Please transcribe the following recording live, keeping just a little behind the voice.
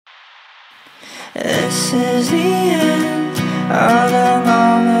This is the end of the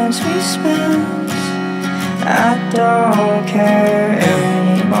moments we spent. I don't care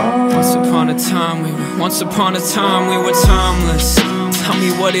anymore. Once upon a time we were timeless. Tell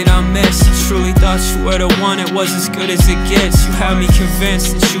me, what did I miss? I truly thought you were the one, it was as good as it gets. You had me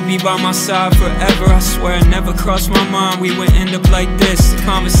convinced that you'd be by my side forever. I swear it never crossed my mind we would end up like this. The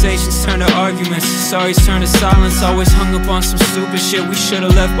conversations turned to arguments, the sorries turned to silence. Always hung up on some stupid shit we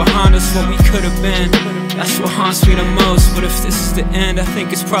should've left behind us. What we could've been, that's what haunts me the most. But if this is the end, I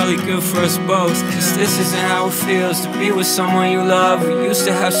think it's probably good for us both. Cause this isn't how it feels to be with someone you love. We used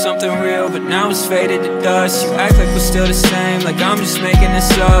to have something real, but now it's faded to dust. You act like we're still the same, like I'm just making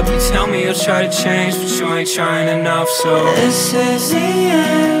this up. You tell me you'll try to change, but you ain't trying enough, so this is the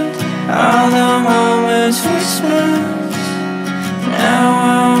end of the moments we spent. Now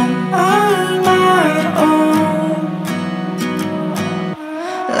I'm on my own.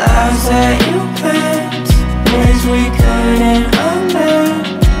 Lives that you planned, ways we couldn't amend.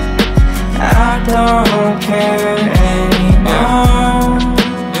 I don't care anymore.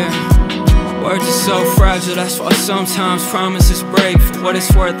 Words are so fragile, that's why sometimes promises break. For what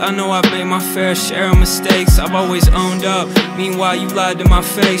it's worth, I know I've made my fair share of mistakes. I've always owned up, meanwhile you lied to my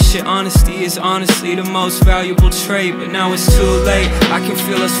face. Shit, honesty is honestly the most valuable trait. But now it's too late, I can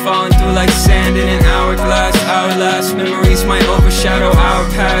feel us falling through like sand in an hourglass. Our last memories might overshadow our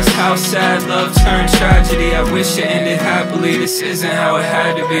past. How sad love turned tragedy. I wish it ended happily, this isn't how it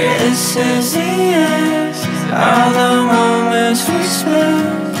had to be. This is the end of the moments we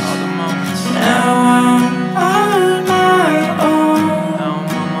spent. All the moments. Now I'm